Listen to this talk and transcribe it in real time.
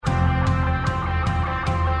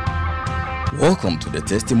Welcome to the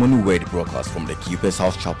Testimony Word broadcast from the Keepers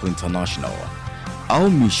House Chapel International. Our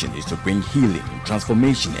mission is to bring healing,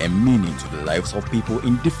 transformation, and meaning to the lives of people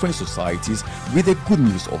in different societies with the good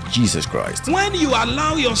news of Jesus Christ. When you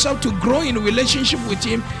allow yourself to grow in relationship with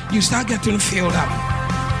Him, you start getting filled up.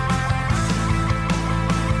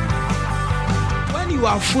 When you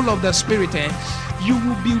are full of the Spirit, you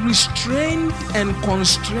will be restrained and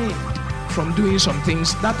constrained from doing some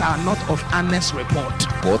things that are not of honest report.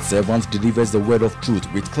 God's servant delivers the word of truth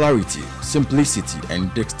with clarity, simplicity,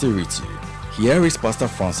 and dexterity. Here is Pastor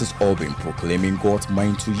Francis Albin proclaiming God's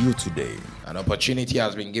mind to you today. An opportunity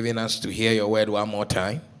has been given us to hear your word one more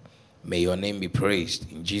time. May your name be praised.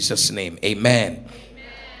 In Jesus' name, amen. Amen.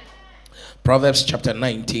 Proverbs chapter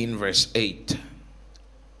 19, verse 8.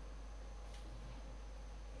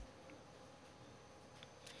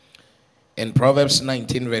 In Proverbs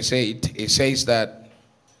 19, verse 8, it says that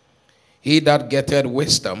he that getteth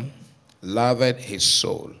wisdom loveth his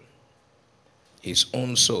soul, his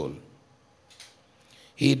own soul.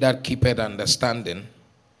 He that keepeth understanding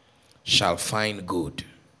shall find good.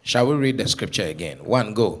 Shall we read the scripture again?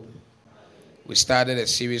 One, go. We started a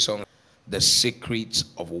series on the secrets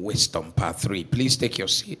of wisdom, part 3. Please take your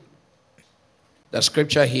seat. The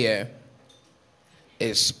scripture here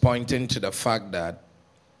is pointing to the fact that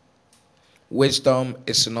wisdom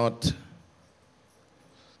is not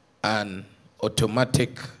an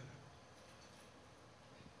automatic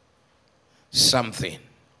something.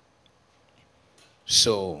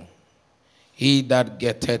 So, he that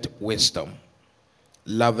getteth wisdom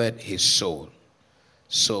loveth his soul.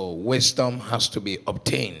 So, wisdom has to be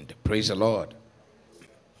obtained. Praise the Lord.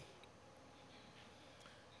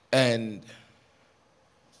 And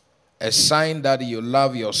a sign that you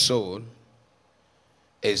love your soul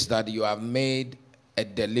is that you have made a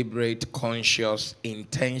deliberate, conscious,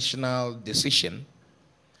 intentional decision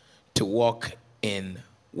to walk in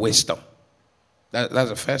wisdom. That's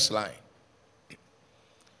the first line.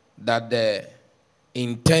 That the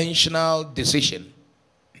intentional decision,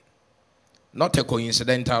 not a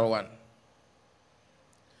coincidental one,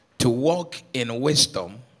 to walk in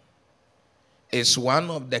wisdom is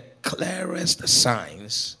one of the clearest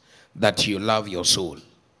signs that you love your soul.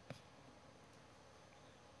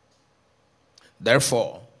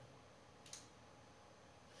 Therefore,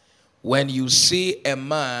 when you see a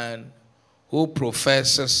man who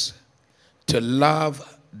professes to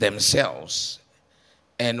love themselves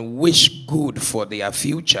and wish good for their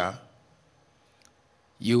future,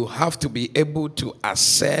 you have to be able to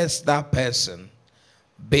assess that person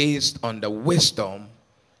based on the wisdom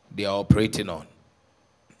they are operating on.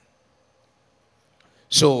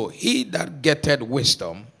 So, he that getteth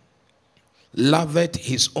wisdom loveth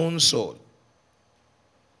his own soul.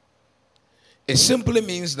 It simply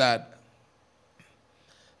means that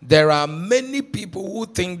there are many people who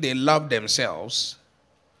think they love themselves,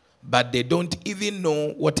 but they don't even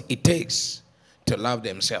know what it takes to love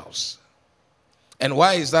themselves. And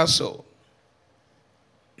why is that so?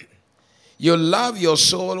 You love your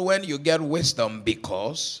soul when you get wisdom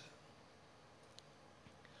because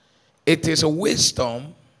it is a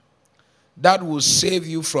wisdom that will save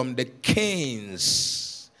you from the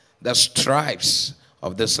canes, the stripes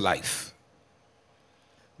of this life.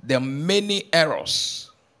 The many errors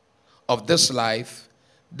of this life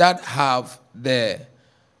that have the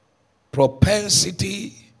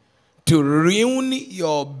propensity to ruin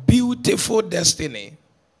your beautiful destiny,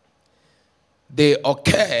 they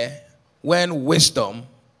occur when wisdom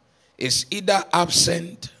is either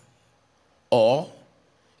absent or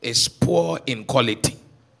is poor in quality.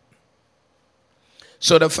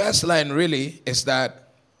 So the first line really is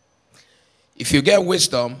that if you get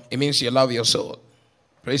wisdom, it means you love your soul.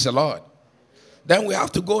 Praise the Lord. Then we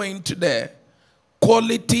have to go into the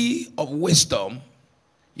quality of wisdom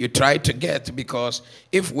you try to get, because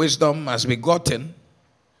if wisdom must be gotten,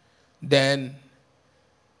 then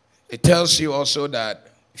it tells you also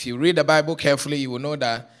that if you read the Bible carefully, you will know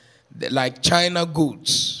that like China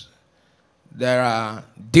goods, there are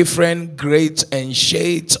different grades and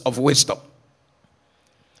shades of wisdom.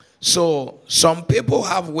 So some people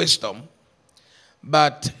have wisdom,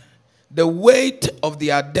 but the weight of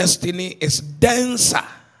their destiny is denser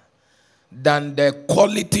than the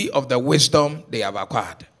quality of the wisdom they have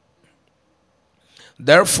acquired.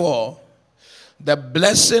 Therefore, the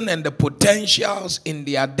blessing and the potentials in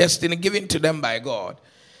their destiny given to them by God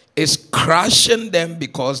is crushing them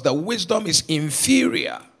because the wisdom is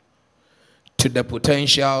inferior to the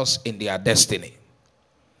potentials in their destiny.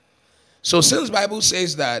 So since the Bible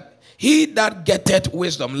says that he that getteth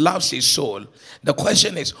wisdom loves his soul, the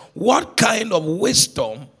question is, what kind of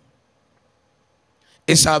wisdom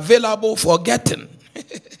is available for getting?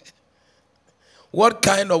 What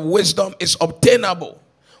kind of wisdom is obtainable?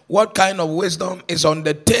 What kind of wisdom is on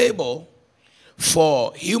the table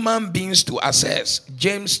for human beings to access?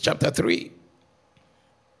 James chapter 3.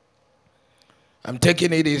 I'm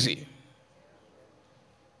taking it easy.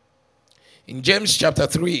 In James chapter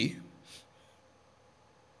 3,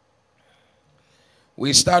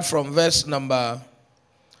 we start from verse number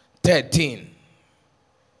 13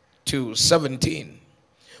 to 17.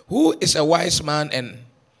 Who is a wise man and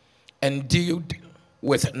endued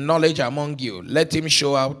with knowledge among you? Let him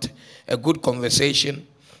show out a good conversation,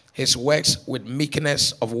 his works with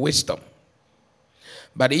meekness of wisdom.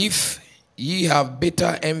 But if ye have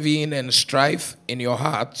bitter envying and strife in your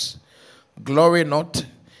hearts, glory not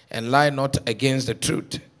and lie not against the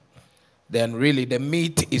truth. Then really the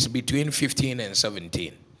meat is between 15 and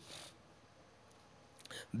 17.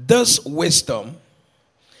 This wisdom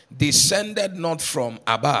descended not from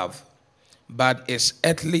above, but is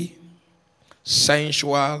earthly,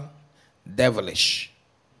 sensual, devilish.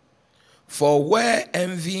 For where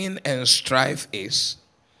envying and strife is,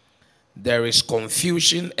 there is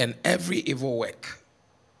confusion and every evil work.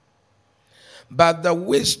 But the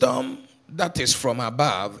wisdom that is from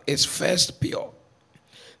above is first pure,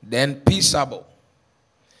 then peaceable,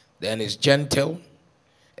 then is gentle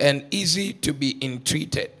and easy to be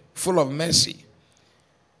entreated, full of mercy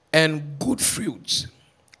and good fruits,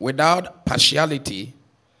 without partiality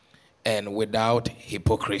and without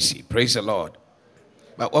hypocrisy. Praise the Lord.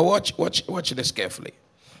 But watch this carefully.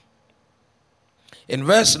 In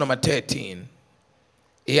verse number 13,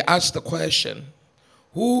 he asked the question,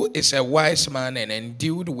 who is a wise man and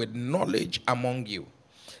endued with knowledge among you?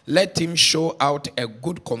 Let him show out a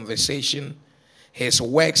good conversation, his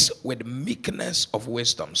works with meekness of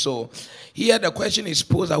wisdom. So here the question is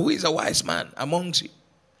posed, who is a wise man amongst you?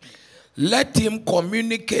 Let him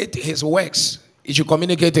communicate his works. He should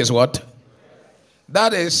communicate his what?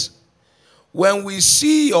 That is, when we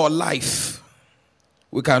see your life,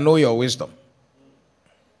 we can know your wisdom.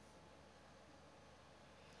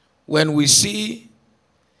 When we see,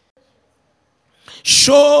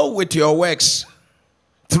 show with your works,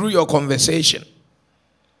 through your conversation,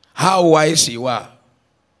 how wise you are.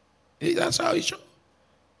 That's how he shows.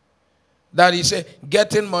 That he said,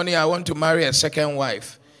 getting money, I want to marry a second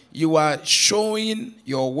wife. You are showing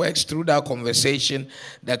your works through that conversation,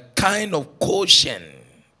 the kind of quotient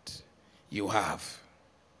you have.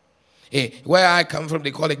 Hey, where I come from,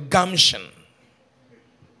 they call it gumption.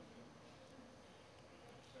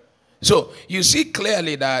 So you see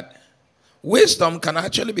clearly that wisdom can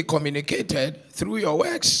actually be communicated through your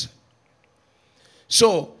works.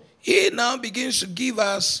 So he now begins to give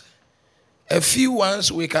us a few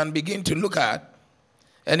ones we can begin to look at.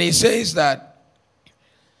 And he says that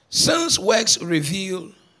since works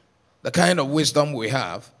reveal the kind of wisdom we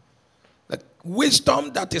have, the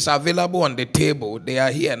wisdom that is available on the table, they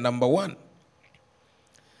are here. Number one,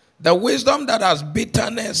 the wisdom that has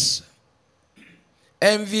bitterness,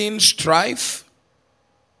 envying, strife,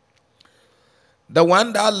 the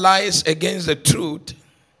one that lies against the truth.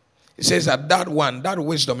 It says that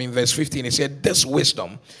wisdom in verse 15, it said, this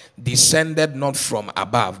wisdom descended not from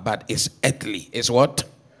above, but is earthly. Is what?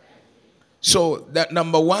 So that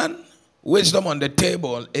number one, wisdom on the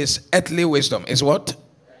table is earthly wisdom. Is what?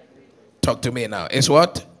 Talk to me now. Is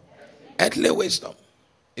what? Earthly wisdom.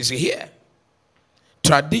 Is here.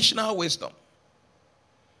 Traditional wisdom.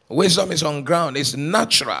 Wisdom is on ground. It's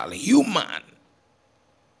natural, human,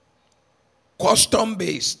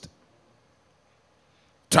 custom-based.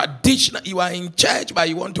 Traditional. You are in church, but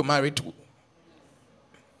you want to marry too.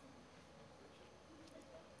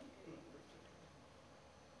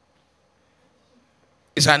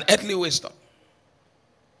 It's an earthly wisdom.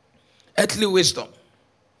 Earthly wisdom.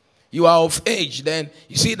 You are of age, then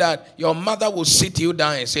you see that your mother will sit you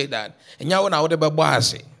down and say that,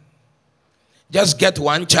 just get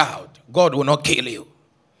one child. God will not kill you.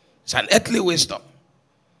 It's an earthly wisdom.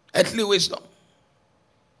 Earthly wisdom.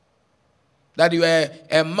 That you are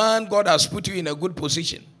a man, God has put you in a good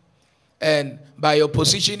position. And by your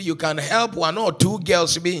position, you can help one or two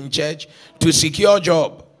girls be in church to secure a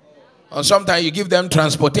job. Or sometimes you give them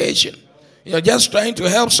transportation. You're just trying to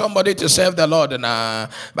help somebody to serve the Lord. And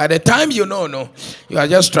by the time you know, you are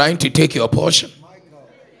just trying to take your portion.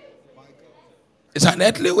 It's an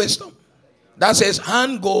earthly wisdom. That says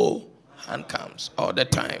hand go, hand comes all the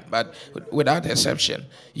time. But without exception,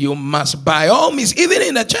 you must by all means, even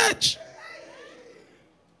in the church.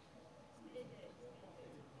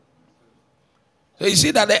 So you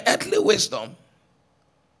see that the earthly wisdom,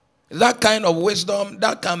 that kind of wisdom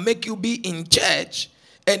that can make you be in church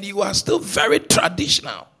and you are still very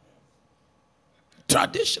traditional.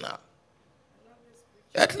 Traditional.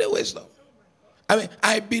 Earthly wisdom. I mean,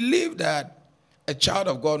 I believe that a child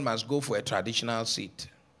of God must go for a traditional seat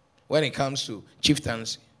when it comes to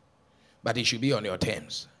chieftaincy, but it should be on your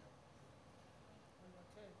terms.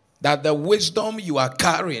 That the wisdom you are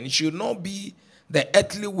carrying should not be the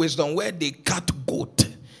earthly wisdom where they cut goat,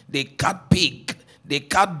 they cut pig, they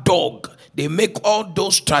cut dog, they make all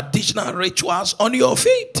those traditional rituals on your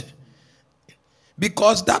feet.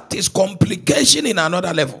 Because that is complication in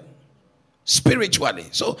another level, spiritually.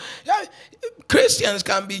 So, yeah, Christians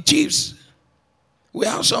can be chiefs. We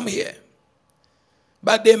have some here.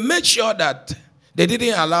 But they make sure that they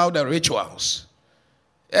didn't allow the rituals.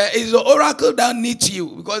 It's the oracle that needs you,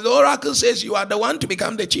 because the oracle says you are the one to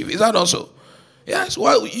become the chief. Is that also? Yes.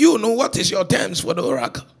 Well, you know what is your terms for the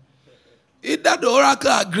oracle. Either the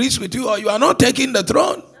oracle agrees with you or you are not taking the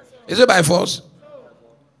throne. Is it by force?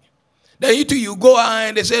 Then you go out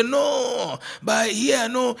and they say, no, but here,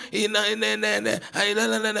 no,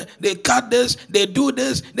 they cut this, they do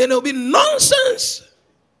this, then there will be nonsense.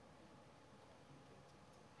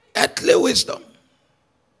 Earthly wisdom.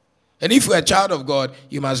 And if you're a child of God,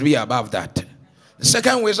 you must be above that. The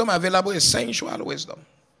second wisdom available is sensual wisdom.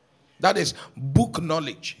 That is book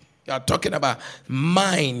knowledge. You are talking about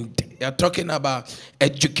mind. You are talking about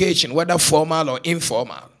education, whether formal or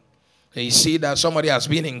informal. And you see that somebody has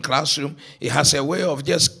been in classroom. It has a way of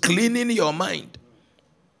just cleaning your mind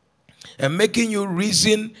and making you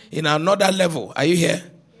reason in another level. Are you here?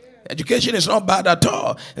 Yeah. Education is not bad at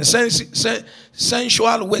all. And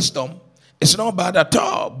sensual wisdom is not bad at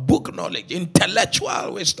all. Book knowledge,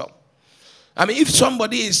 intellectual wisdom. I mean, if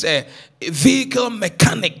somebody is a vehicle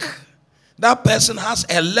mechanic, that person has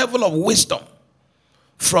a level of wisdom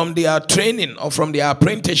from their training or from their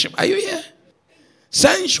apprenticeship. Are you here?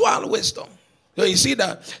 Sensual wisdom. So you see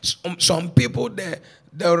that some people, the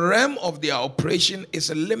realm of their operation is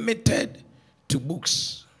limited to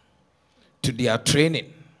books, to their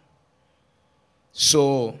training.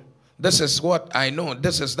 So this is what I know,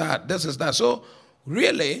 this is that, this is that. So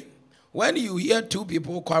really, when you hear two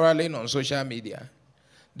people quarreling on social media,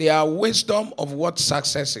 their wisdom of what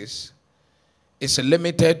success is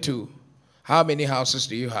limited to how many houses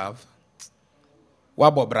do you have?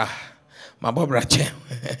 Wabobra. Mabobra.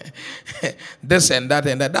 This and that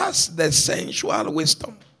and that. That's the sensual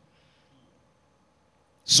wisdom.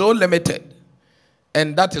 So limited.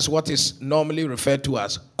 And that is what is normally referred to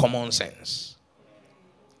as common sense.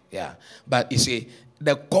 Yeah. But you see,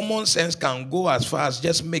 the common sense can go as far as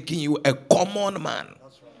just making you a common man.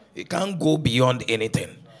 It can't go beyond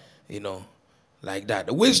anything. Like that.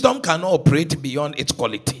 The wisdom cannot operate beyond its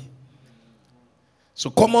quality. So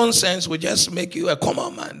common sense will just make you a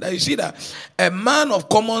common man. Now you see that a man of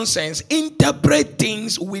common sense interprets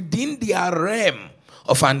things within their realm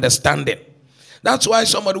of understanding. That's why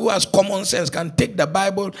somebody who has common sense can take the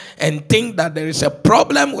Bible and think that there is a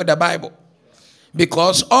problem with the Bible.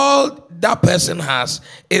 Because all that person has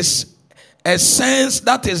is a sense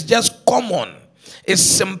that is just common. It's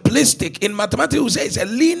simplistic. In mathematics, we say it's a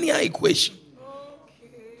linear equation.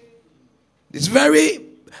 It's very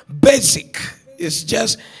basic. It's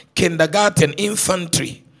just kindergarten,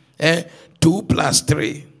 infantry. 2 plus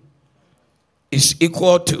 3 is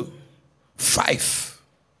equal to 5.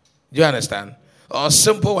 Do you understand? Or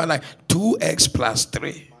simple one like 2x plus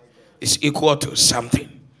 3 is equal to something.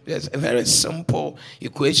 There's a very simple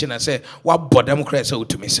equation. I say, what bottom crash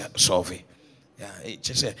to me solve it? Yeah, it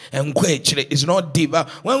just and it's not deep.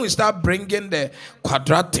 When we start bringing the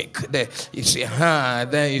quadratic, you see,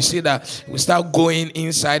 then you see that we start going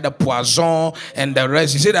inside the Poisson and the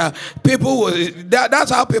rest. You see that people that's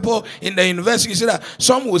how people in the university. You see that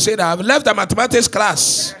some will say that I've left the mathematics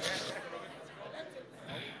class.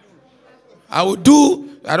 I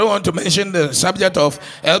don't want to mention the subject of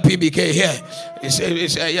LPBK here. So you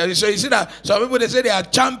see that some people, they say they are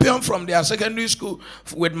champion from their secondary school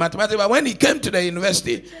with mathematics, but when he came to the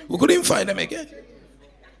university, we couldn't find them again.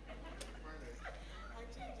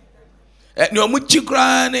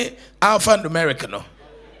 Alpha numeric, no?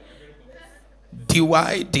 dy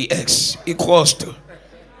dx equals to,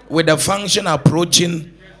 with the function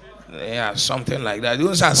approaching, something like that.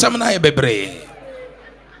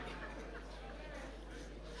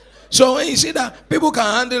 So when you see that people can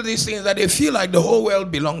handle these things, that they feel like the whole world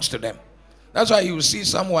belongs to them. That's why you see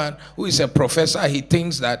someone who is a professor, he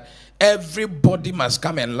thinks that everybody must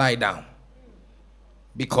come and lie down.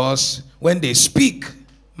 Because when they speak,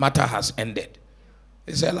 matter has ended.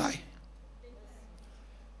 It's a lie.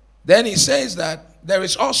 Then he says that there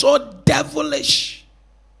is also devilish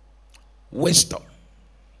wisdom.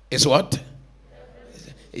 It's what?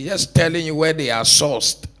 It's just telling you where they are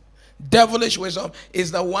sourced. Devilish wisdom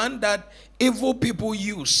is the one that evil people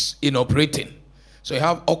use in operating. So you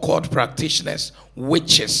have occult practitioners,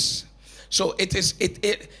 witches. So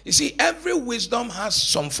you see, every wisdom has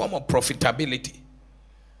some form of profitability.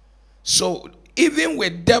 So even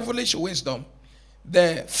with devilish wisdom,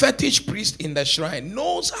 the fetish priest in the shrine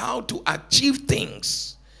knows how to achieve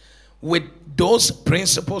things with those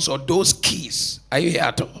principles or those keys. Are you here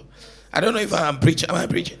at all? I don't know if I'm preaching. Am I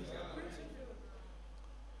preaching?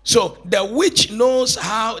 So the witch knows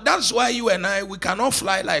how. That's why you and I, we cannot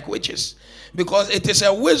fly like witches, because it is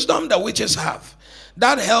a wisdom the witches have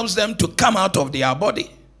that helps them to come out of their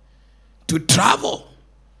body, to travel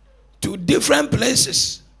to different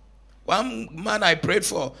places. One man I prayed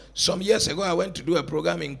for some years ago, I went to do a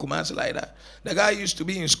program in Kumasi like that. The guy used to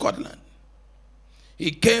be in Scotland.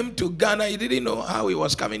 He came to Ghana. He didn't know how he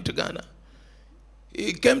was coming to Ghana.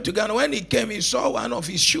 He came to Ghana. When he came, he saw one of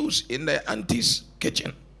his shoes in the auntie's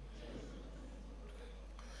kitchen.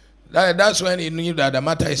 That's when he knew that the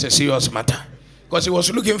matter is a serious matter. Because he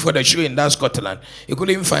was looking for the shoe in that Scotland. He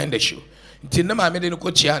couldn't find the shoe. Until the man made him go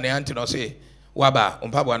to the auntie and say, Waba,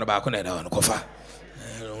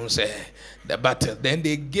 say the battle. Then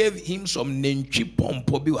they gave him some nenchi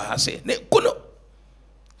pompo biwa say ne kuno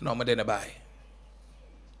no more than a buy.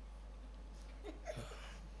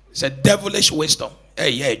 It's a devilish wisdom. Hey,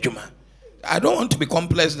 yeah, Juma. I don't want to be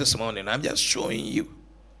complex this morning. I'm just showing you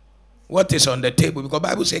what is on the table, because the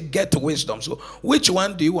Bible says get wisdom. So which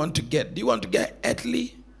one do you want to get? Do you want to get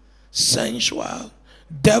earthly, sensual,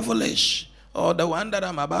 devilish, or the one that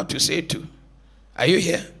I'm about to say to? Are you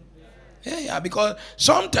here? Yeah, because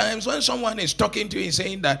sometimes when someone is talking to you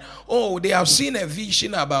saying that, oh, they have seen a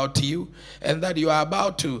vision about you and that you are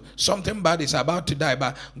about to, something bad is about to die,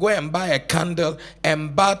 but go and buy a candle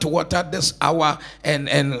and bath water this hour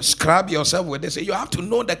and scrub yourself with this. You have to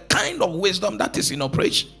know the kind of wisdom that is in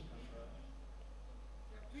operation.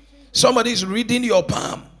 Somebody is reading your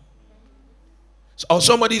palm, or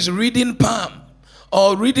somebody is reading palm,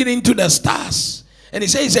 or reading into the stars, and he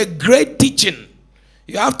says it's a great teaching.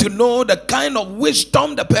 You have to know the kind of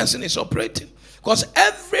wisdom the person is operating, because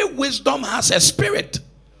every wisdom has a spirit.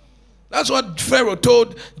 That's what Pharaoh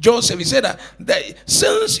told Joseph. He said that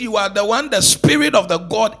since you are the one the spirit of the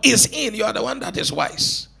God is in, you are the one that is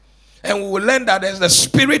wise. And we will learn that there's the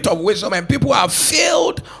spirit of wisdom, and people are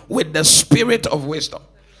filled with the spirit of wisdom.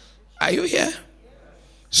 Are you here?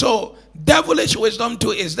 So devilish wisdom too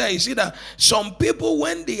is there. You see that some people,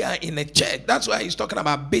 when they are in a church, that's why he's talking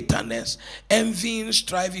about bitterness, envy,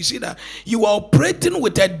 strife. You see that you are operating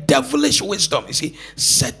with a devilish wisdom. You see,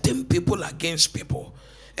 setting people against people,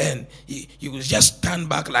 and you just stand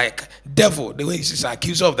back like devil. The way he's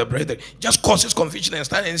accuser of the brethren, just causes confusion and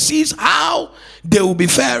stand and sees how they will be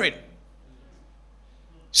faring.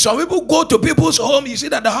 Some people go to people's home. You see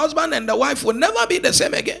that the husband and the wife will never be the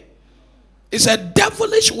same again. It's a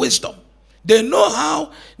devilish wisdom. They know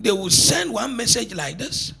how they will send one message like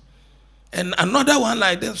this and another one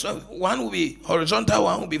like this. So one will be horizontal,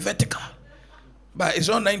 one will be vertical. But it's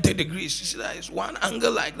not 90 degrees. You see that? It's one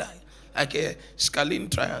angle like that, like a scalene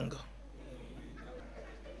triangle.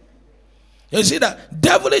 You see that?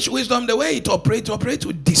 Devilish wisdom, the way it operates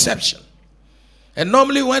with deception. And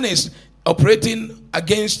normally when it's operating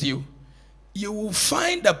against you, you will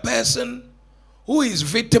find the person who is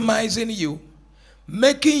victimizing you,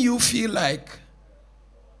 making you feel like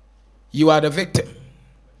you are the victim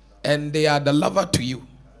and they are the lover to you.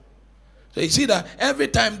 So you see that every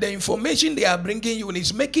time the information they are bringing you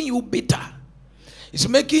is making you bitter. It's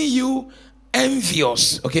making you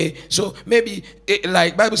envious. Okay, so maybe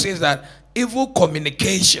like Bible says that evil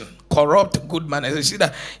communication corrupt good manners. You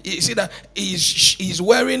see that he's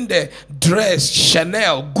wearing the dress,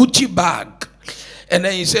 Chanel, Gucci bag. And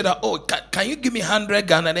then he said, oh, can you give me 100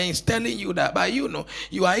 Ghana? And then he's telling you that, but you know,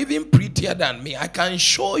 you are even prettier than me. I can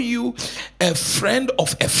show you a friend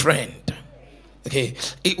of a friend. Okay,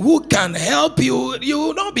 who can help you. You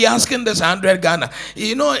will not be asking this 100 Ghana.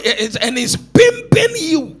 You know, and it's pimping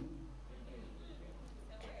you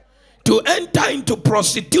to enter into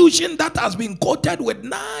prostitution that has been coated with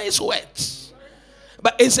nice words.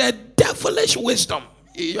 But it's a devilish wisdom.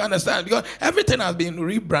 You understand? Because everything has been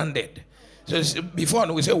rebranded. So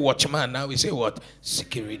before we say watchman, now we say what?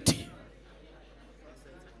 Security.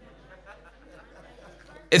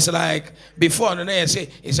 It's like before they say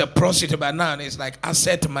it's a prostitute, but now it's like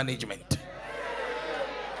asset management.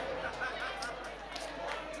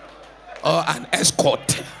 Or an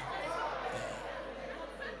escort.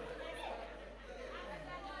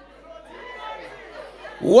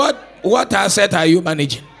 What asset are you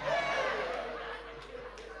managing?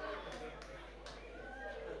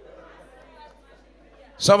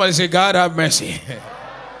 Somebody say, God have mercy.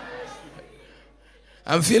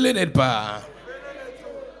 I'm feeling it, pa.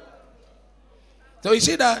 So you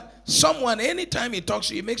see that someone, anytime he talks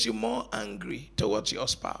to you, it makes you more angry towards your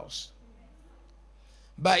spouse.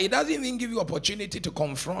 But it doesn't even give you opportunity to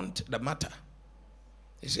confront the matter.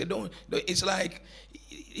 He said, don't. It's like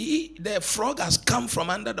the frog has come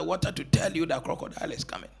from under the water to tell you that crocodile is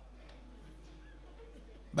coming.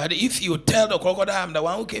 But if you tell the crocodile, I'm the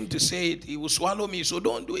one who came to say it, he will swallow me. So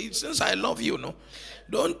don't do it. Since I love you, no.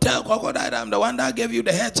 Don't tell crocodile I'm the one that gave you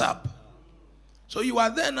the heads up. So you are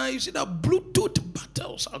there now. You see the Bluetooth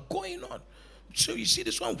battles are going on. So you see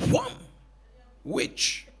this one, wham,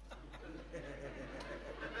 witch.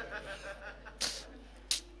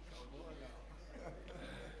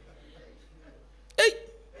 Hey.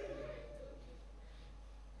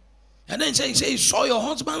 And then say you saw your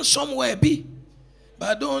husband somewhere, be.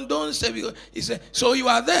 But don't say, because he said, so you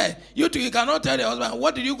are there. You cannot tell the husband,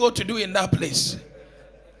 what did you go to do in that place?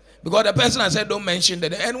 Because the person has said, don't mention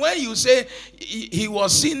that. And when you say he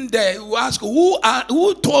was seen there, you ask,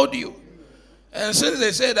 who told you? And since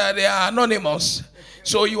they say that they are anonymous,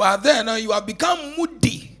 so you are there now, you have become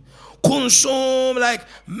moody. Consume, like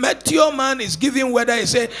Meteor Man is giving weather. He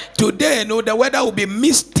said, today, no, the weather will be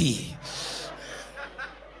misty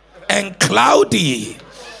and cloudy.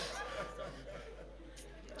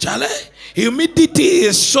 Charlie, humidity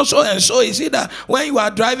is so and so. You see that when you are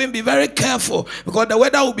driving, be very careful because the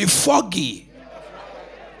weather will be foggy.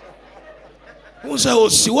 What's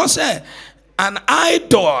that? An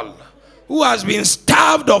idol who has been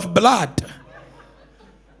starved of blood.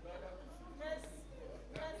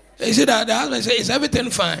 You see that the husband says, is everything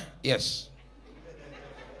fine? Yes.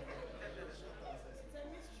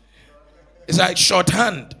 It's like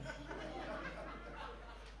shorthand.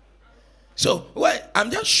 So, I'm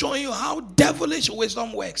just showing you how devilish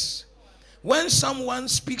wisdom works. When someone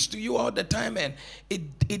speaks to you all the time and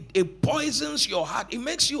it poisons your heart, it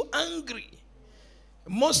makes you angry.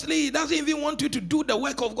 Mostly, it doesn't even want you to do the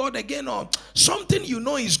work of God again or something you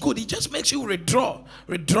know is good. It just makes you withdraw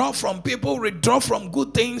from people, withdraw from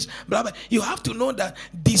good things, blah, blah. You have to know that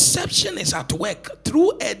deception is at work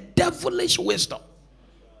through a devilish wisdom.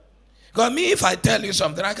 Because me, if I tell you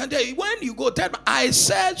something, I can tell you, when you go tell me, I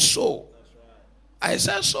said so. I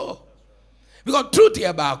said so. Because truth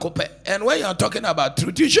here about Kope. And when you're talking about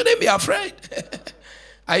truth, you shouldn't be afraid.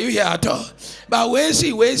 Are you here at all? But we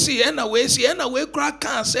see, and we crack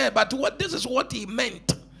can't say. But this is what he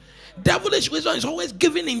meant. Devilish wisdom is always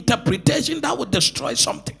giving interpretation that would destroy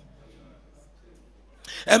something.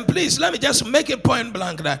 And please, let me just make it point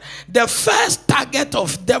blank that the first target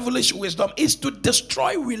of devilish wisdom is to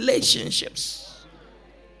destroy relationships.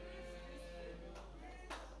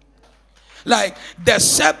 Like the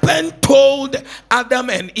serpent told Adam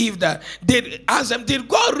and Eve that, did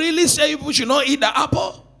God really say you should not eat the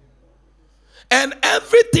apple? And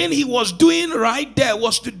everything he was doing right there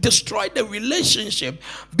was to destroy the relationship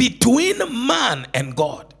between man and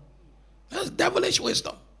God. That's devilish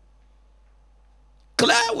wisdom.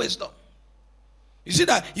 Clear wisdom. You see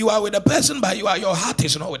that you are with a person, but your heart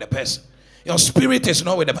is not with the person. Your spirit is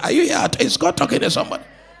not with the person. Are you here? Is God talking to somebody?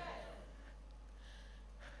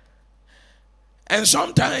 And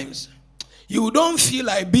sometimes you don't feel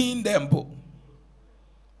like being them,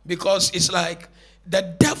 because it's like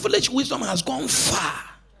the devilish wisdom has gone far.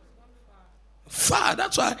 Far.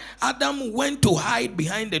 That's why Adam went to hide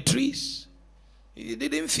behind the trees. He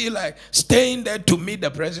didn't feel like staying there to meet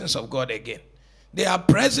the presence of God again. Their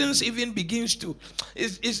presence even begins to,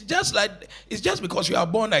 it's just because you are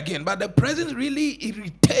born again, but the presence really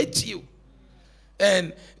irritates you.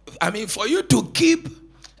 And I mean, for you to keep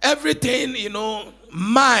everything,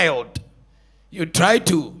 mild, you try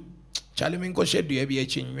to, so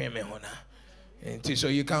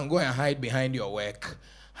you can go and hide behind your work,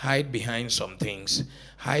 hide behind some things,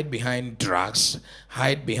 hide behind drugs,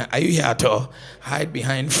 hide behind, are you here at all? Hide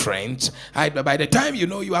behind friends, but by the time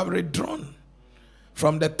you have withdrawn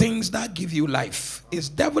from the things that give you life. It's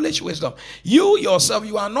devilish wisdom. You yourself,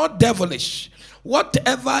 you are not devilish.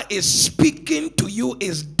 Whatever is speaking to you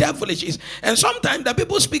is devilish. And sometimes the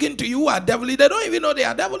people speaking to you are devilish. They don't even know they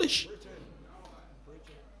are devilish.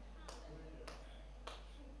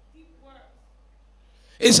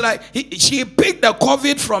 It's like she picked the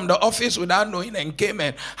COVID from the office without knowing and came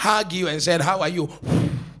and hugged you and said, how are you?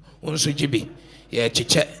 Yeah,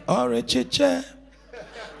 chiche. Alright, chiche.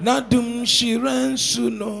 Nadum shiran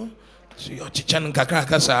suno. So your chichan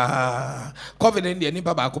kakrakasa. COVID in the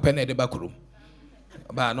nipa ba kupene de bakuru.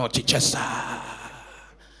 Ba no chichesa.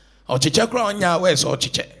 Or chiche kronya where's or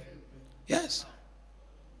chiche? Yes.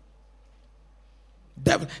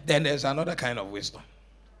 Then there's another kind of wisdom.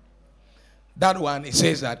 That one, it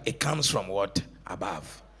says that it comes from what?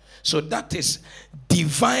 Above. So that is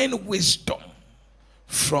divine wisdom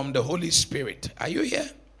from the Holy Spirit. Are you here?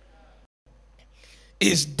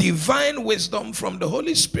 Is divine wisdom from the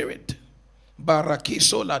Holy Spirit.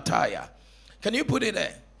 Barakiso lataya. Can you put it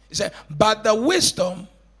there? He said, but the wisdom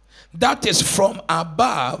that is from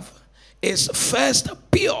above is first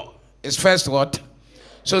pure. Is first what?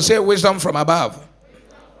 So say wisdom from above.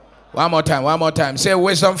 One more time. Say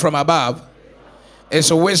wisdom from above.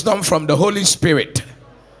 It's wisdom from the Holy Spirit.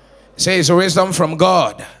 Say it's wisdom from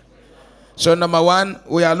God. So number one,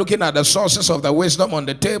 we are looking at the sources of the wisdom on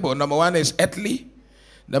the table. Number one is earthly.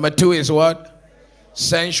 Number two is what?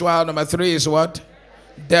 Sensual. Number three is what?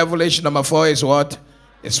 Devilish. Number four is what?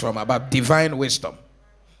 It's from above. Divine wisdom.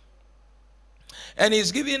 And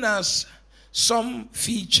he's giving us some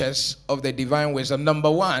features of the divine wisdom. Number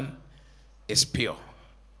one is pure.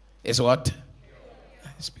 It's what?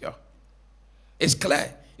 It's pure. It's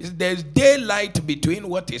clear. There's daylight between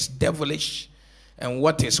what is devilish and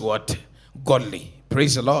what is what? Godly.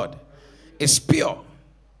 Praise the Lord. It's pure.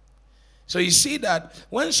 So you see that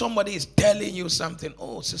when somebody is telling you something,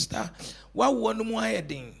 oh sister, what one more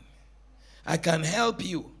heading? I can help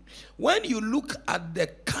you. When you look at the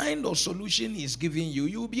kind of solution he's giving you,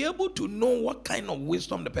 you'll be able to know what kind of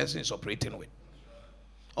wisdom the person is operating with.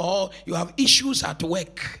 Or you have issues at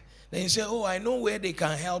work. Then you say, oh, I know where they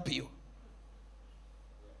can help you.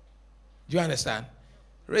 Do you understand?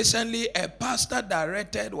 Recently, a pastor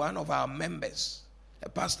directed one of our members, a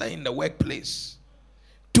pastor in the workplace,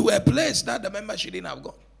 to a place that the member shouldn't have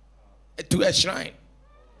gone, to a shrine.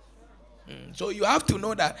 So you have to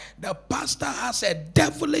know that the pastor has a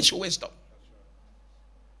devilish wisdom.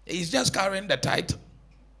 He's just carrying the title.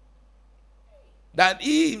 That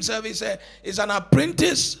he himself is an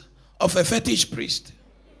apprentice of a fetish priest.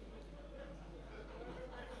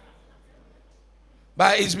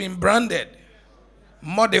 But it's been branded,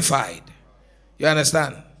 modified. You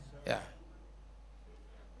understand? Yeah.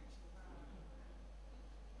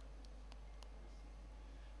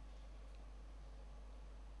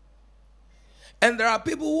 And there are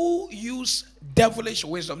people who use devilish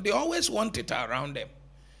wisdom. They always want it around them.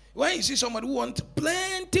 When you see somebody who wants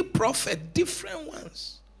plenty prophet, different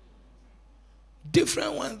ones.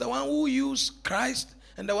 Different ones. The one who use Christ,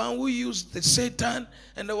 and the one who use the Satan,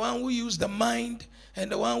 and the one who use the mind, and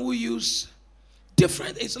the one who use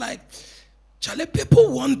different. It's like, Charlie,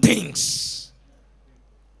 people want things.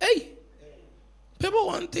 Hey, people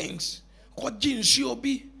want things. What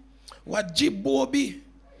jinsiobi, what jibobi,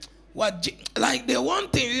 like they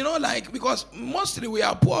want things, you know, like, because mostly we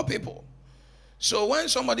are poor people. So when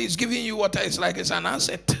somebody is giving you water, it's like it's an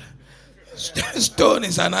asset. Stone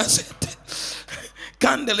is an asset.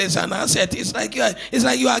 Candle is an asset. It's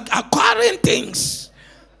like you are acquiring things.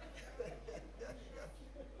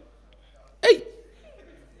 Hey.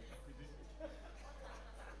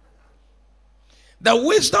 The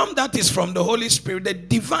wisdom that is from the Holy Spirit, the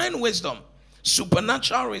divine wisdom,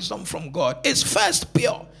 supernatural wisdom from God, is first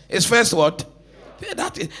pure. It's first what? Yeah,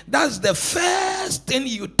 that's the first thing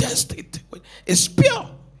you test it with. It's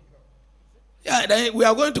pure. Yeah, then we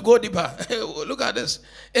are going to go deeper. Look at this.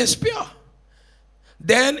 It's pure.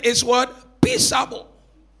 Then it's what? Peaceable.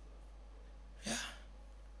 Yeah.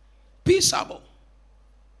 Peaceable.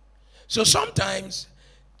 So sometimes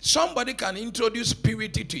somebody can introduce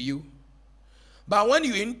purity to you, but when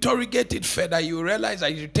you interrogate it further, you realize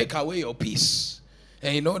that you take away your peace.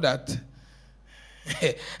 And you know that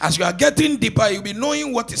as you are getting deeper, you'll be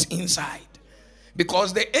knowing what is inside.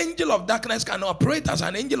 Because the angel of darkness can operate as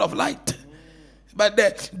an angel of light. But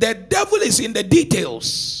the devil is in the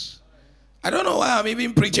details. I don't know why I'm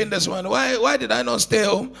even preaching this one. Why did I not stay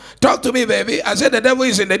home? Talk to me, baby. I said the devil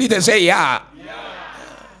is in the details. Say yeah.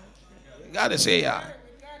 You gotta say yeah.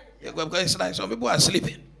 Because it's like some people are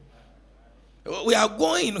sleeping. We are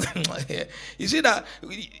going. You see that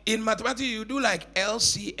in mathematics you do like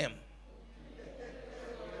LCM.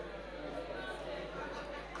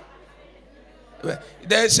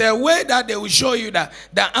 There's a way that they will show you that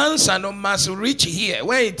the answer no must reach here.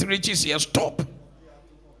 When it reaches here, stop.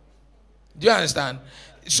 Do you understand?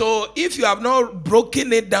 So if you have not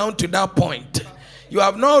broken it down to that point, you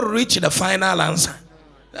have not reached the final answer.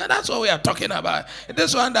 That's what we are talking about.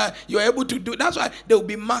 This one that you're able to do. That's why they will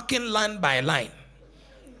be marking line by line.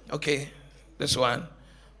 Okay, this one.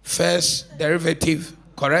 First derivative,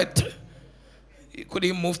 correct? He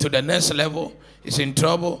couldn't move to the next level. He's in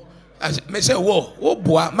trouble. I say, whoa,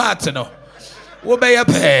 boy, Martino. Wo be ya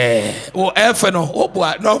pe, wo F no, wo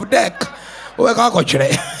boy, no deck. Wo ka ko chire.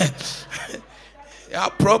 You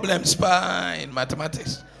have problems in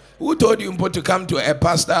mathematics. Who told you to come to a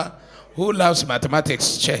pastor Who loves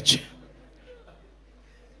mathematics, church?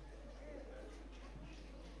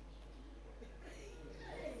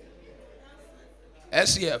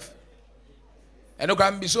 SCF. And you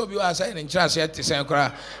can be so you are saying in church yet to say,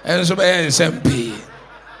 and so by SMP.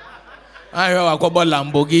 I have a couple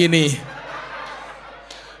Lamborghini,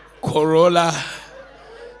 Corolla,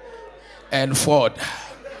 and Ford.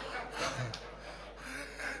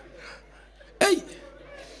 Hey.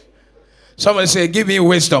 Someone say, give me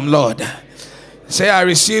wisdom, Lord. Say, I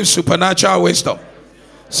receive supernatural wisdom.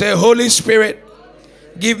 Say, Holy Spirit,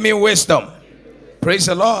 give me wisdom. Praise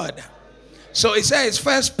the Lord. So it says,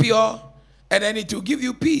 first pure, and then it will give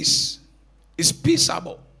you peace. It's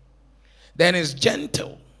peaceable. Then it's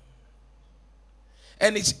gentle.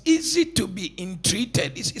 And it's easy to be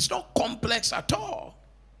entreated. It's not complex at all.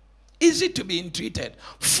 Easy to be entreated.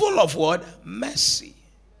 Full of what? Mercy.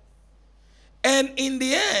 And in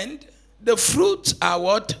the end, the fruits are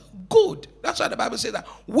what? Good. That's why the Bible says that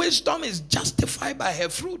wisdom is justified by her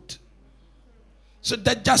fruit. So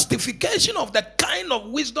the justification of the kind of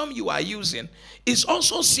wisdom you are using is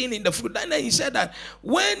also seen in the fruit. And then he said that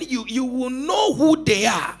when you will know who they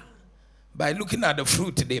are by looking at the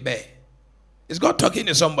fruit they bear. Is God talking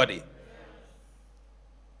to somebody?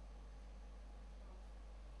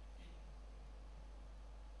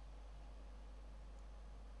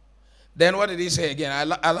 Then what did he say again?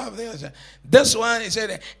 I love this. This one, he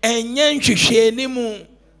said,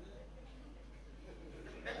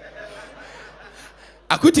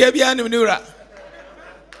 Akuti ebi anu nura.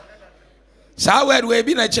 Sa word we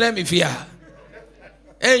bi na kire me fia.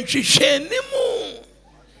 Enhwehwenimu.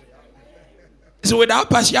 It's without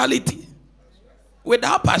partiality.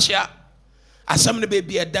 Without partial. Asam ne be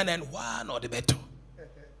be done and one or the better.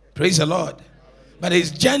 Praise the Lord. But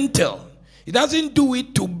it's gentle. He doesn't do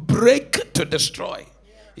it to break, to destroy.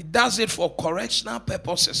 He does it for correctional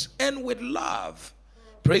purposes and with love.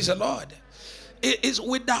 Praise the Lord. It is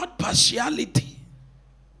without partiality.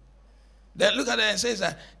 Then look at it and says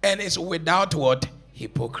that, and it's without what?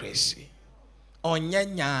 Hypocrisy. Onya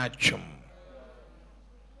nyachum.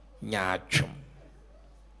 Nyachum.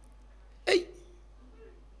 Hey.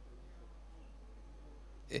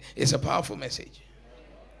 It's a powerful message.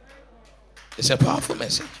 It's a powerful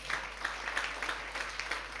message.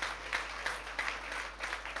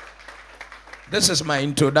 This is my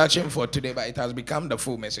introduction for today, but it has become the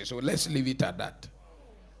full message. So let's leave it at that.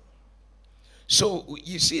 So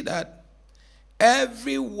you see that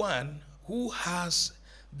everyone who has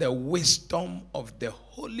the wisdom of the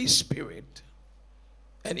Holy Spirit,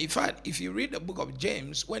 and in fact, if you read the book of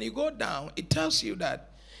James, when you go down, it tells you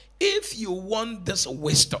that if you want this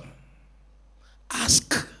wisdom,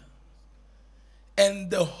 ask, and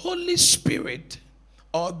the Holy Spirit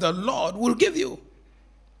or the Lord will give you.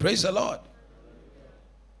 Praise the Lord.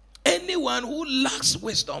 Anyone who lacks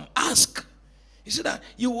wisdom, ask. You see that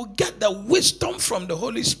you will get the wisdom from the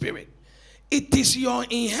Holy Spirit. It is your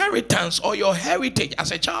inheritance or your heritage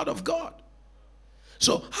as a child of God.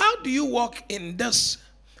 So how do you walk in this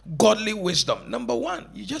godly wisdom? Number one,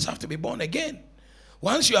 you just have to be born again.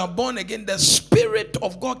 Once you are born again, the Spirit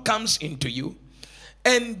of God comes into you.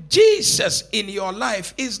 And Jesus in your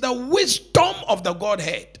life is the wisdom of the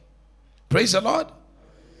Godhead. Praise the Lord.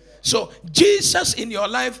 So Jesus in your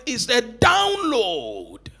life is the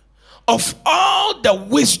download of all the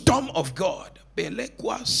wisdom of God. Look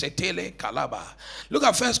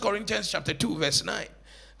at 1 Corinthians chapter 2 verse 9.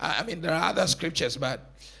 I mean, there are other scriptures,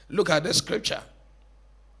 but look at this scripture.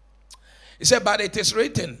 It said, but it is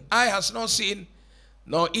written, eye has not seen,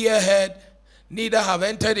 nor ear heard, neither have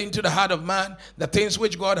entered into the heart of man the things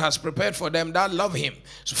which God has prepared for them that love him.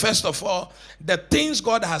 So first of all, the things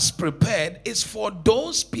God has prepared is for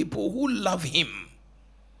those people who love him.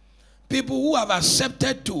 People who have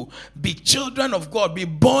accepted to be children of God, be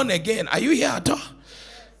born again. Are you here at all?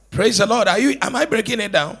 Praise the Lord. Am I breaking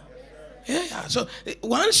it down? Yeah. So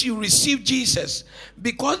once you receive Jesus,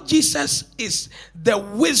 because Jesus is the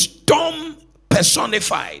wisdom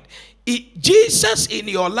personified, Jesus in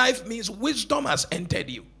your life means wisdom has entered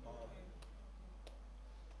you.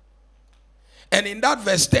 And in that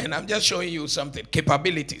verse 10, I'm just showing you something.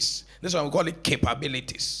 Capabilities. This one we call it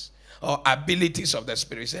capabilities or abilities of the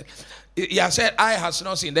Spirit. He has said, eye has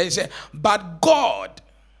not seen. Then he said, but God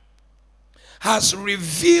has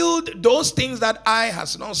revealed those things that eye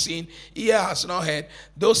has not seen, ear has not heard,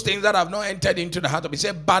 those things that have not entered into the heart of. He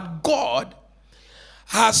said, but God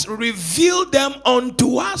has revealed them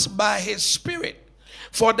unto us by his Spirit.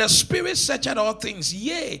 For the Spirit searcheth all things,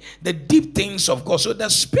 yea, the deep things of God. So the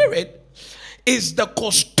Spirit is the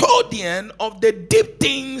custodian of the deep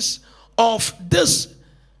things of this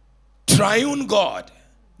triune God.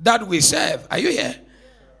 that we serve. Are you here?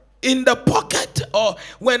 In the pocket, or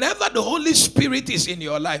whenever the Holy Spirit is in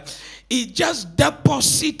your life, it just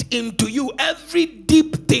deposits into you every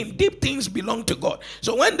deep thing. Deep things belong to God.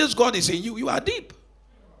 So when this God is in you, you are deep.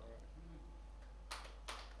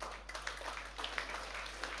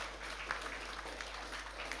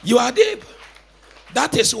 You are deep.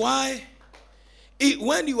 That is why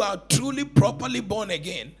when you are truly properly born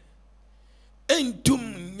again,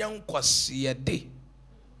 entum nyankwasiede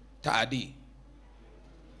tadi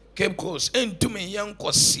Cape Coast entum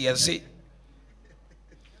nyankwasieze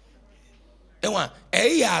ewa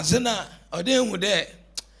eyazena odenhu there.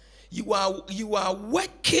 You are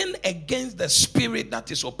working against the spirit that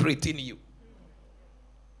is operating you.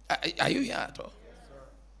 Are you here at all?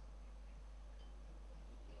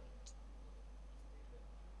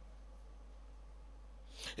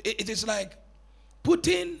 It is like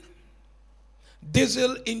putting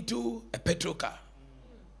diesel into a petrol car.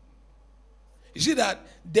 You see that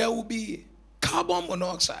there will be carbon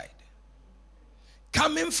monoxide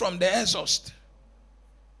coming from the exhaust.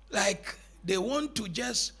 Like they want to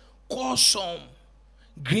just cause some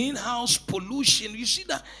greenhouse pollution. You see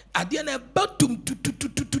that at the end,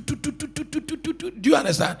 do you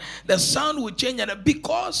understand? The sound will change, and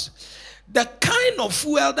because the kind of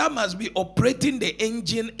fuel that must be operating the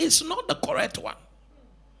engine is not the correct one.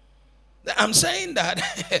 I'm saying that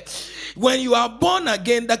when you are born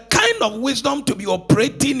again, the kind of wisdom to be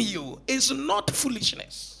operating you is not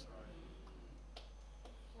foolishness.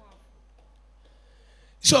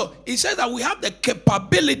 So he says that we have the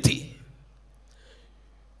capability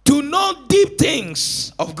to know deep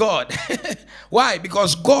things of God. Why?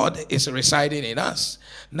 Because God is residing in us.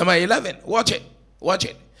 Number 11, watch it. Watch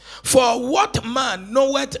it. For what man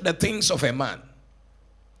knoweth the things of a man,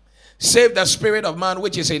 save the spirit of man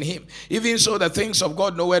which is in him? Even so, the things of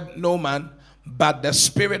God knoweth no man, but the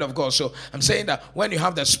Spirit of God. So I'm saying that when you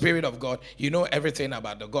have the Spirit of God, you know everything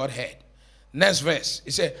about the Godhead. Next verse,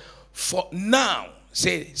 he said, for now,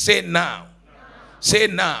 say now. Say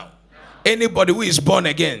now. Anybody who is born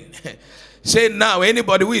again. Say now,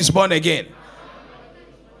 anybody who is born again.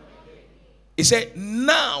 He said,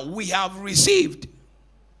 now we have received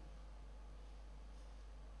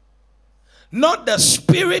not the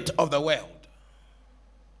spirit of the world,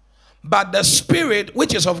 but the Spirit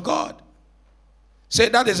which is of God. Say,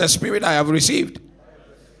 that is the Spirit I have received.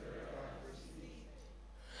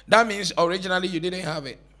 That means originally you didn't have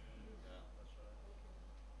it.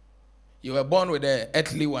 You were born with the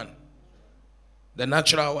earthly one, the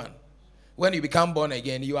natural one. When you become born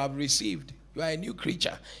again, you have received. You are a new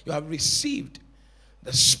creature. You have received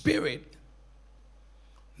the Spirit,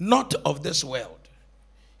 not of this world.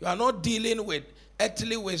 You are not dealing with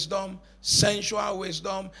earthly wisdom, sensual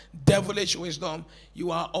wisdom, devilish wisdom. You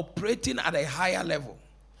are operating at a higher level.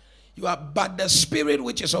 You are but the Spirit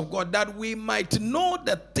which is of God, that we might know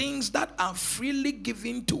the things that are freely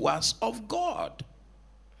given to us of God.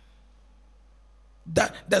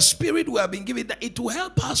 That the Spirit we have been given, that it will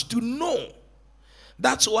help us to know.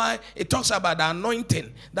 That's why it talks about the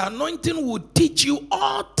anointing. The anointing will teach you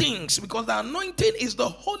all things, because the anointing is the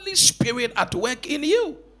Holy Spirit at work in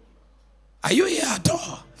you. Are you here at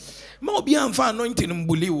all? When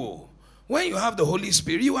you have the Holy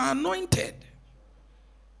Spirit, you are anointed.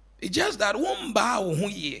 It's just that one bar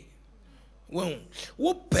when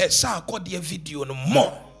person called the video no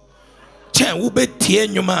more.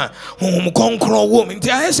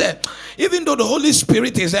 Even though the Holy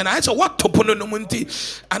Spirit is there, I said, what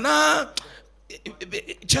toponomunti? And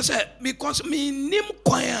just because me nim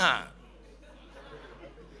choir.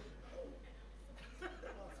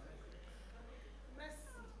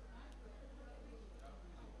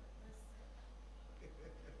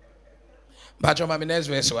 But my next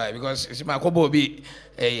verse, why? Because it's my kobo be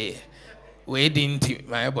a wedding to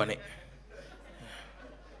my bonnet.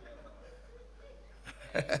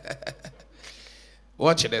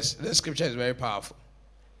 Watch this. This scripture is very powerful.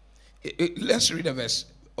 Let's read the verse.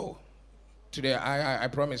 Oh, today I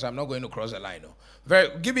promise I'm not going to cross the line. No.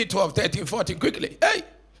 Give me 12, 13, 14 quickly. Hey!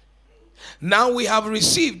 Now we have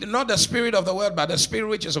received not the spirit of the world, but the Spirit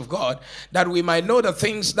which is of God, that we might know the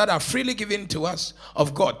things that are freely given to us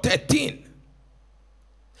of God. 13.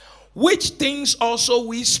 Which things also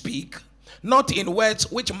we speak, not in words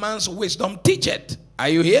which man's wisdom teacheth. Are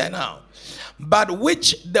you here now? But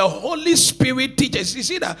which the Holy Spirit teaches. You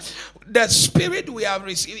see that the Spirit we have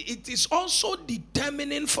received, it is also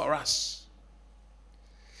determining for us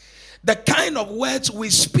the kind of words we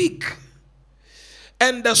speak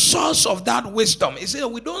and the source of that wisdom. You see,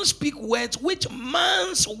 we don't speak words which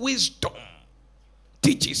man's wisdom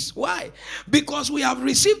teaches. Why? Because we have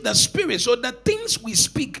received the Spirit. So the things we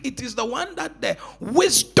speak, it is the one that the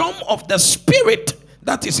wisdom of the Spirit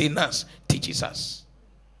that is in us teaches us.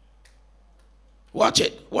 Watch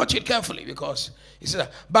it carefully, because he said,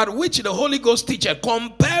 but which the Holy Ghost teacher,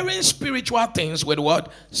 comparing spiritual things with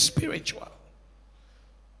what? Spiritual.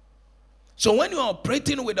 So when you are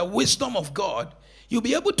operating with the wisdom of God, you'll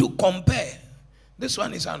be able to compare. This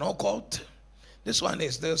one is an occult. This one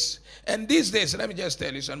is this. And these days, let me just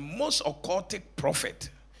tell you, most occultic prophet,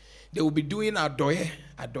 they will be doing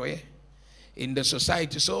adoye in the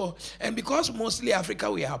society. So, and because mostly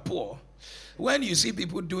Africa, we are poor, when you see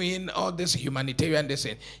people doing all this humanitarian,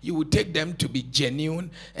 you will take them to be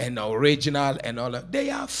genuine and original and all that. They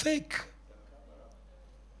are fake.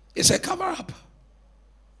 It's a cover-up.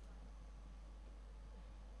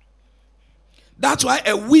 That's why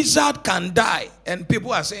a wizard can die, and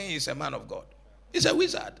people are saying he's a man of God. He's a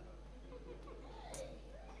wizard.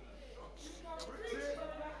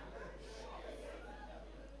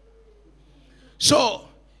 So,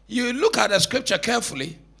 you look at the scripture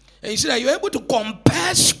carefully, and you see that you're able to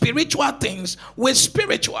compare spiritual things with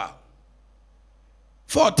spiritual.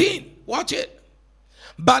 14, watch it.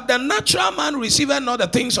 But the natural man receiveth not the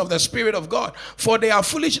things of the Spirit of God, for they are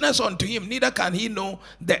foolishness unto him. Neither can he know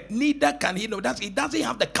that he doesn't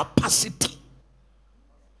have the capacity,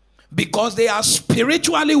 because they are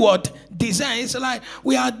spiritually what? Designed. It's like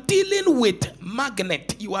we are dealing with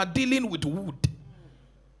magnet, you are dealing with wood,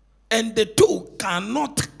 and the two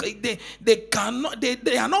cannot, they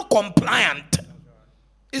are not compliant.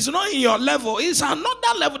 It's not in your level, it's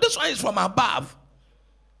another level. This one is from above.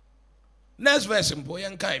 Next verse,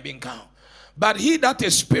 but he that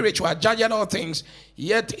is spiritual judgeth all things,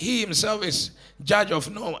 yet he himself is judge of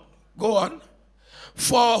no one. Go on.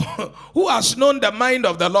 For who has known the mind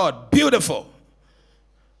of the Lord? Beautiful.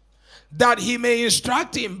 That he may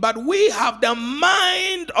instruct him. But we have the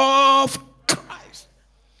mind of Christ.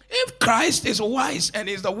 If Christ is wise and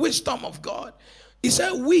is the wisdom of God, he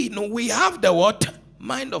said we have the what?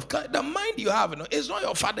 Mind of Christ. The mind you have, it's not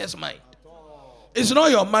your father's mind. It's not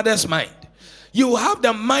your mother's mind. You have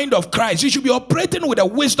the mind of Christ. You should be operating with the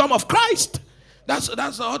wisdom of Christ. That's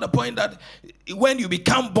all the point, that when you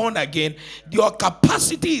become born again, your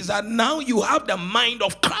capacity is that now you have the mind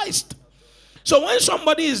of Christ. So when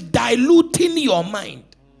somebody is diluting your mind,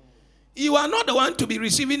 you are not the one to be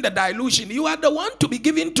receiving the dilution. You are the one to be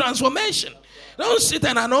giving transformation. Don't sit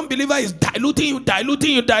and an unbeliever is diluting you,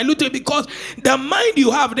 because the mind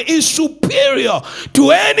you have is superior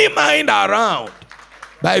to any mind around,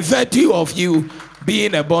 by virtue of you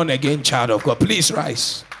being a born-again child of God. Please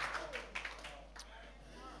rise.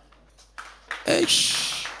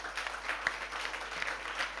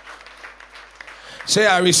 Say,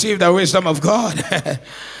 I receive the wisdom of God.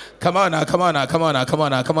 Come on now.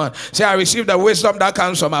 Say, I receive the wisdom that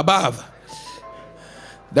comes from above.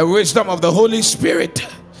 The wisdom of the Holy Spirit.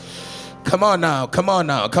 Come on now.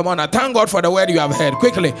 Thank God for the word you have heard.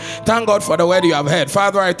 Quickly, thank God for the word you have heard.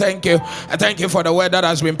 Father, I thank you. I thank you for the word that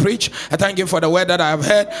has been preached. I thank you for the word that I have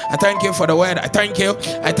heard. I thank you for the word. I thank you.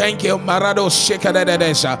 Marado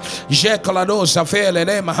shekadedesa. Jekaladosa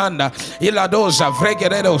felele mahanda. Iladosa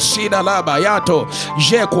vregeredo sida laba yato.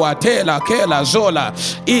 Jekwatela kela zola.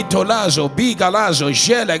 Itolazo bigalazo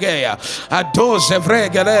jelegea. Adoze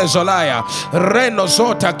vregelezo laya. Reno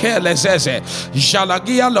zota kele zeze.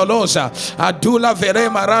 Jalagia lolosa. Adula vere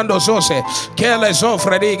marando zose kele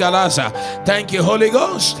zofredi galaza. Thank you, Holy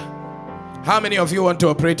Ghost. How many of you want to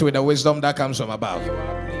operate with the wisdom that comes from above?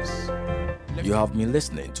 You have been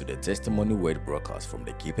listening to the Testimony Word broadcast from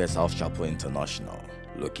the Keepers House Chapel International,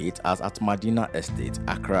 located at Madina Estate,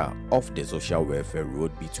 Accra, off the Social Welfare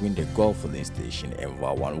Road between the Gulf Filling Station and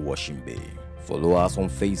Vawan Washing Bay. Follow us on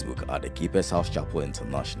Facebook at the Keepers House Chapel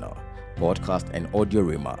International. Podcast and audio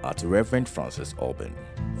rema at Reverend Francis Alban.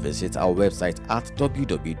 Visit our website at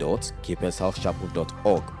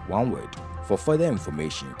www.keepershousechapel.org. One word. For further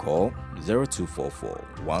information, call 0244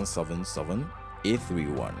 177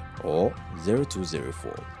 831 or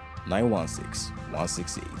 0204 916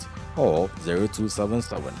 168 or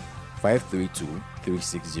 0277 532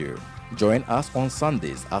 360. Join us on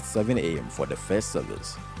Sundays at 7 a.m. for the first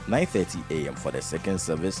service, 9:30 a.m. for the second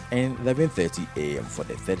service, and 11:30 a.m. for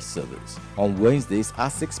the third service. On Wednesdays at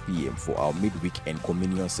 6 p.m. for our midweek and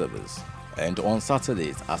communion service. And on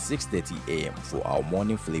Saturdays at 6:30 a.m. for our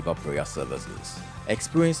morning flavor prayer services.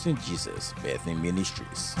 Experiencing Jesus Birthing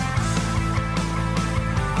Ministries.